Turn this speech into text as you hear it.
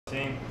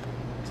Team,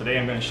 today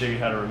I'm going to show you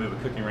how to remove a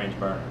cooking range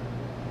burner,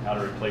 how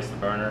to replace the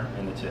burner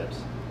and the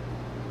tips.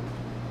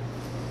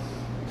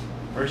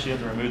 First you have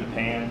to remove the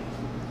pan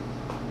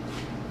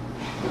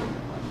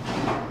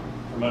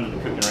from under the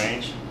cooking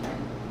range.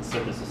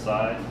 Set this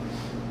aside.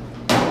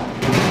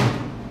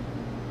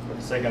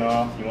 Second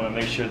off, you want to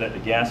make sure that the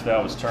gas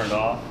valve is turned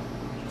off.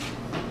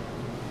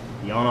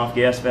 The on-off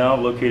gas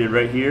valve, located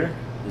right here,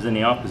 is in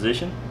the off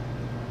position.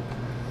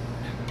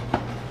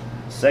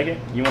 Second,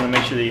 you want to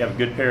make sure that you have a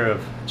good pair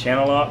of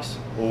channel locks,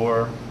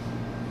 or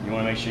you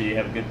want to make sure you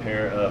have a good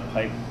pair of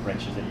pipe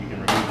wrenches that you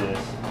can remove this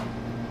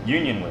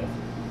union with.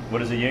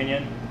 What is a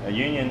union? A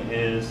union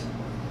is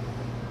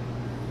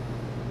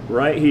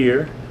right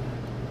here,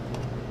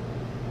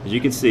 as you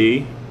can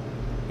see,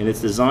 and it's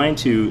designed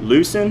to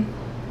loosen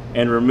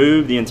and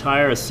remove the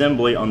entire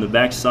assembly on the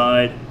back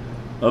side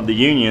of the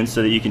union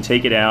so that you can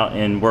take it out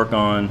and work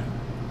on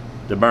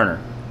the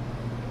burner.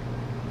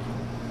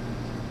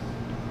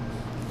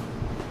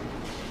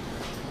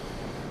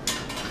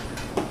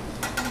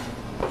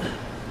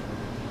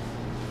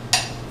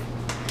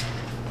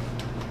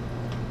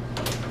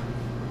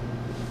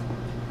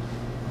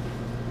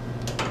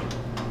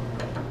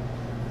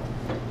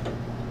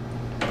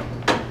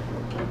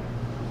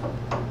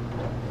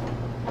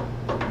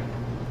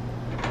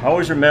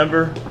 Always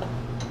remember,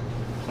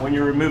 when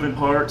you're removing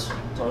parts,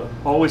 to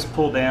always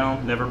pull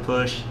down, never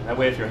push. That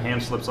way if your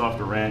hand slips off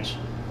the wrench,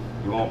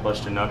 you won't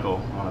bust your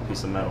knuckle on a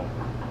piece of metal.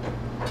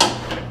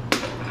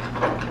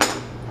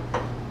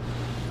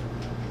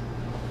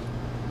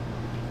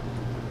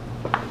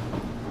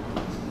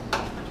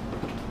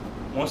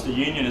 Once the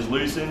union is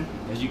loosened,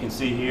 as you can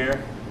see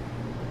here,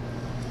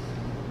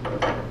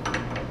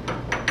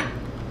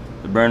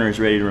 the burner is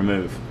ready to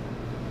remove.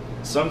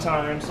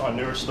 Sometimes on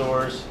newer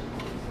stores,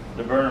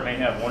 the burner may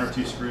have one or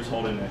two screws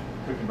holding the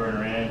cooking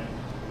burner in.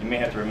 You may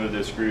have to remove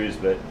those screws,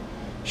 but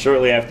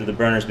shortly after the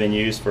burner's been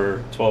used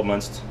for 12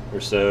 months or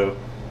so,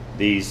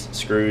 these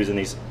screws in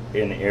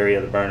the area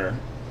of the burner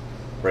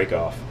break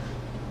off,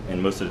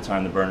 and most of the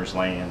time the burner's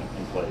laying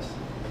in place.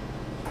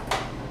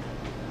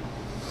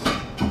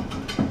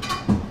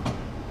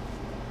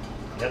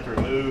 You have to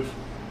remove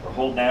or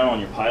hold down on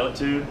your pilot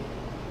tube.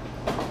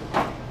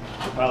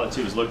 The pilot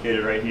tube is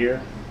located right here.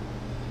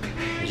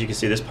 As you can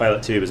see, this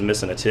pilot tube is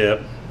missing a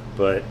tip,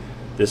 but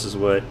this is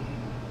what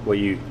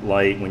you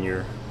light when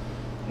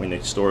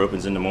the store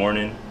opens in the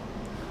morning.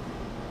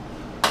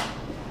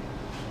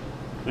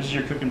 This is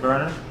your cooking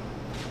burner.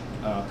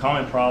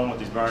 Common problem with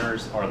these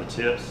burners are the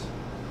tips.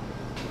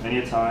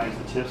 Many times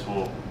the tips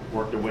will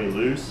work their way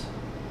loose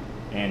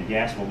and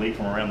gas will leak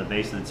from around the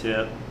base of the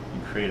tip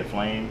and create a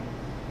flame,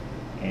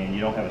 and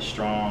you don't have a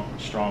strong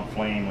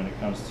flame when it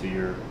comes to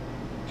your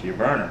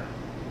burner.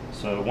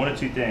 So one of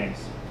two things: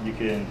 you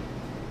can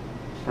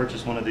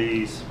purchase one of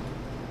these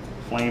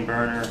flame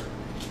burner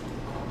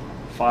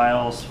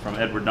files from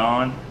Edward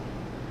Don,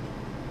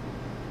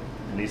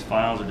 and these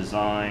files are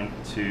designed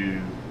to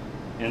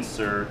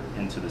insert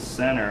into the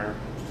center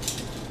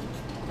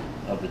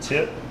of the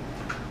tip,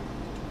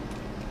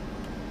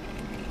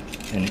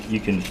 and you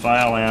can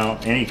file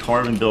out any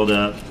carbon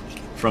buildup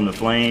from the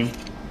flame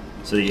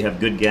so that you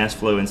have good gas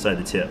flow inside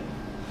the tip.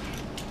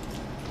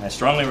 I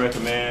strongly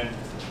recommend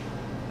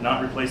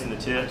not replacing the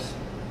tips,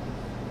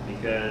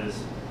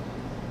 because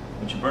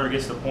once your burner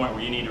gets to the point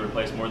where you need to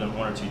replace more than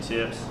one or two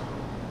tips,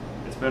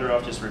 it's better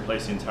off just to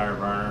replace the entire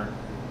burner,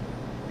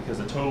 because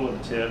the total of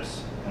the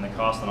tips and the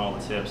cost on all the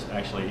tips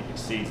actually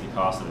exceeds the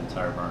cost of the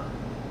entire burner.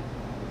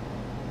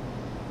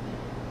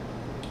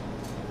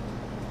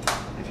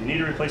 If you need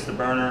to replace the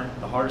burner,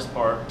 the hardest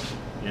part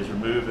is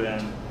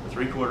removing the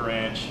 3/4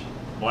 inch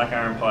black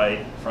iron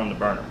pipe from the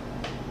burner.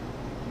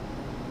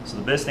 So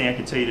the best thing I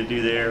can tell you to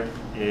do there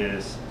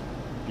is,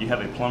 you have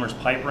a plumber's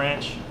pipe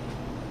wrench.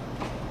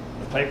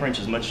 The pipe wrench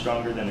is much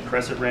stronger than the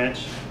crescent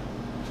wrench.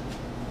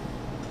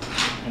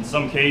 In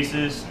some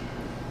cases,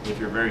 if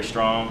you're very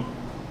strong,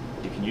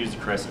 you can use the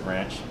crescent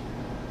wrench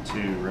to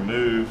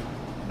remove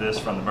this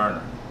from the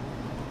burner.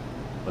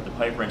 But the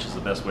pipe wrench is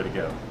the best way to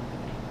go.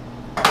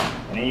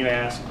 And then you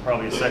ask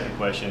probably a second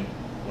question: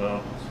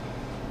 well,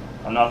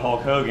 I'm not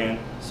Hulk Hogan,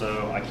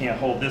 so I can't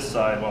hold this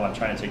side while I'm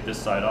trying to take this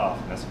side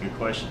off. And that's a good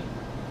question.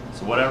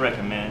 So what I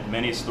recommend,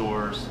 many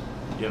stores,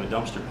 you have a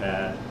dumpster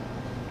pad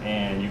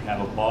and you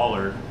have a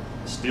bollard,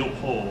 steel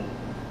pole,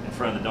 in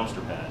front of the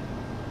dumpster pad.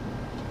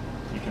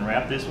 You can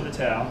wrap this with a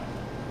towel,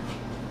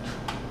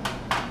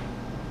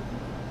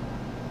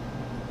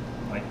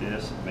 like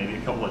this, maybe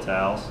a couple of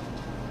towels,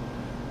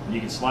 and you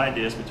can slide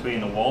this between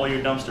the wall of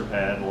your dumpster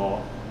pad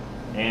wall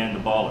and the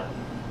bollard.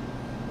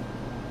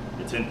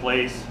 It's in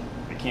place,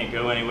 it can't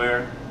go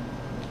anywhere.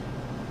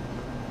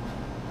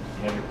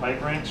 You have your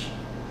pipe wrench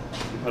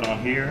you put on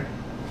here,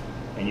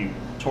 and you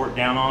torque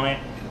down on it,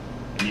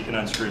 and you can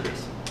unscrew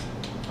this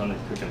from the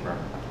cooking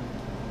burner.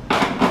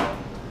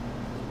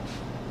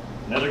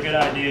 Another good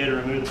idea to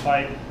remove the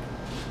pipe,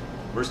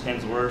 worst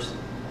comes to worst,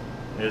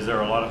 is there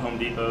are a lot of Home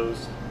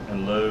Depots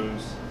and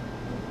Lowe's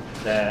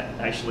that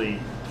actually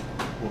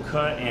will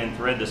cut and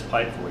thread this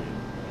pipe for you.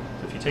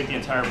 So if you take the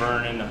entire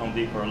burner into Home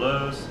Depot or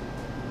Lowe's.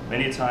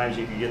 Many times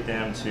you can get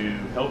them to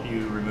help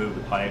you remove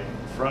the pipe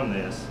from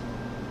this,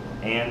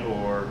 and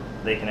or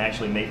they can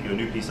actually make you a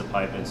new piece of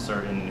pipe,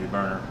 insert in the new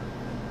burner,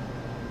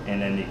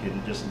 and then you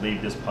can just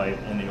leave this pipe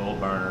in the old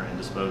burner and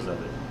dispose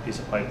of it. A piece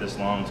of pipe this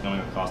long is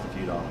going to cost a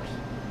few dollars.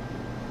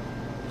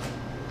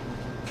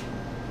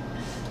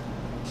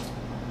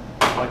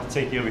 I'd like to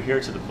take you over here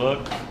to the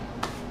book.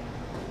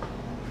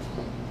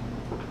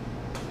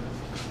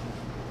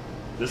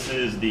 This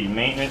is the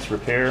maintenance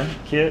repair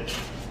kit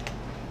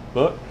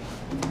book.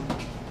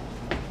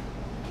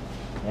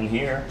 And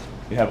here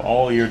you have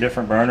all your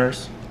different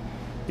burners.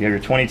 You have your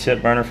 20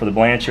 tip burner for the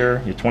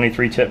Blancher, your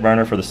 23 tip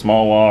burner for the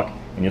small wok,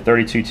 and your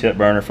 32 tip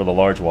burner for the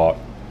large wok,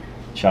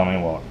 chow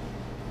mein wok.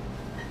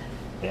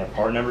 They have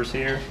part numbers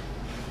here.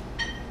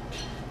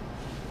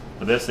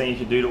 The best thing you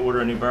can do to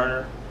order a new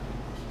burner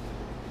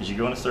is you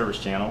go in the service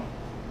channel,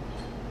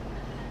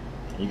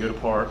 you go to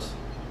parts,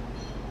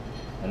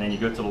 and then you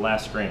go to the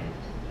last screen.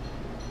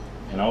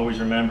 And always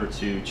remember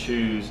to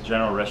choose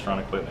General Restaurant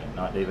Equipment,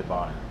 not David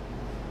Bonner.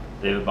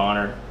 David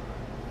Bonner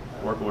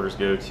work orders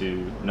go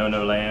to No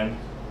Land,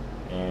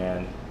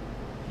 and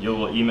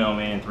you'll email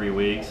me in 3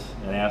 weeks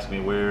and ask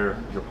me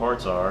where your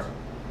parts are,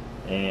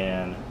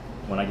 and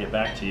when I get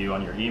back to you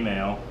on your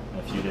email in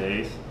a few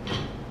days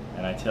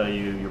and I tell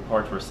you your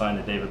parts were assigned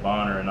to David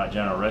Bonner and not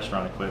General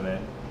Restaurant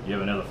Equipment, you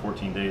have another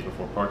 14 days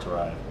before parts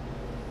arrive.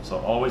 So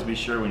always be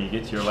sure when you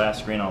get to your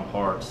last screen on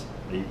parts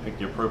that you pick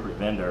the appropriate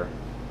vendor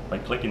by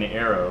clicking the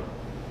arrow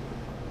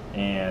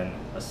and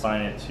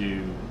assign it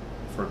to,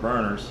 for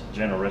burners,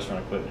 General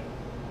Restaurant Equipment.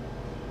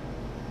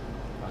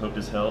 I hope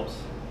this helps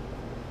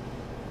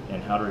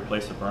in how to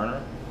replace a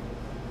burner.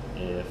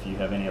 If you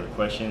have any other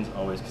questions,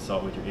 always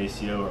consult with your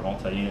ACO or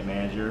multi-unit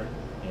manager,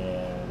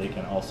 and they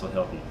can also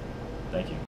help you. Thank you.